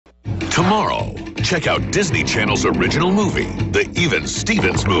Tomorrow, check out Disney Channel's original movie, The Even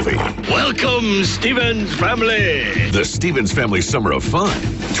Stevens Movie. Welcome, Stevens family. The Stevens family summer of fun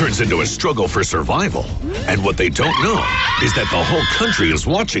turns into a struggle for survival. And what they don't know is that the whole country is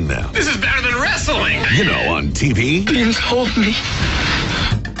watching them. This is better than wrestling. You know, on TV. Please hold me.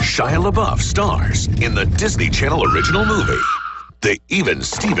 Shia LaBeouf stars in the Disney Channel original movie, The Even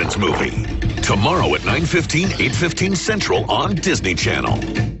Stevens Movie. Tomorrow at 9:15, 8:15 Central on Disney Channel.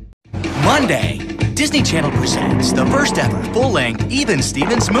 Monday, Disney Channel presents the first ever full-length Even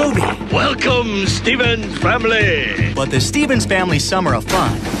Stevens movie. Welcome, Stevens family. But the Stevens family summer of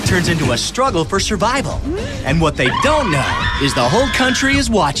fun turns into a struggle for survival. And what they don't know is the whole country is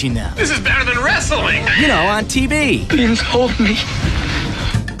watching them. This is better than wrestling. You know, on TV. Please hold me.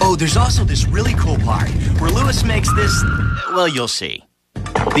 Oh, there's also this really cool part where Lewis makes this, well, you'll see.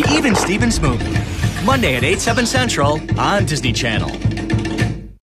 The Even Stevens movie. Monday at 8/7 Central on Disney Channel.